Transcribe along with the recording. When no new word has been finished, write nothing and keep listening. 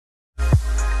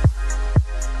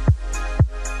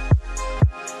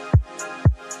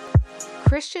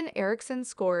Christian Eriksen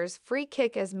scores free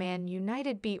kick as Man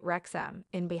United beat Wrexham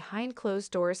in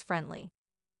behind-closed-doors friendly.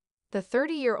 The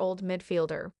 30-year-old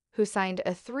midfielder, who signed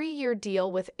a 3-year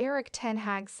deal with Erik ten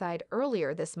Hag's side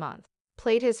earlier this month,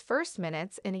 played his first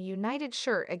minutes in a United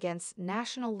shirt against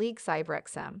National League side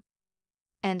Wrexham.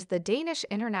 And the Danish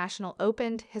international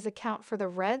opened his account for the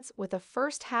Reds with a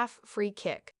first-half free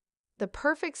kick, the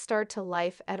perfect start to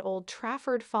life at Old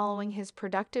Trafford following his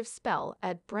productive spell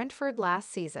at Brentford last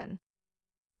season.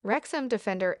 Wrexham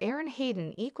defender Aaron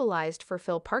Hayden equalized for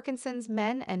Phil Parkinson's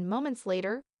men, and moments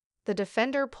later, the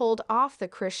defender pulled off the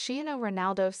Cristiano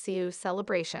Ronaldo Seu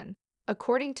celebration,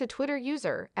 according to Twitter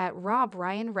user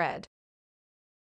 @RobRyanRed.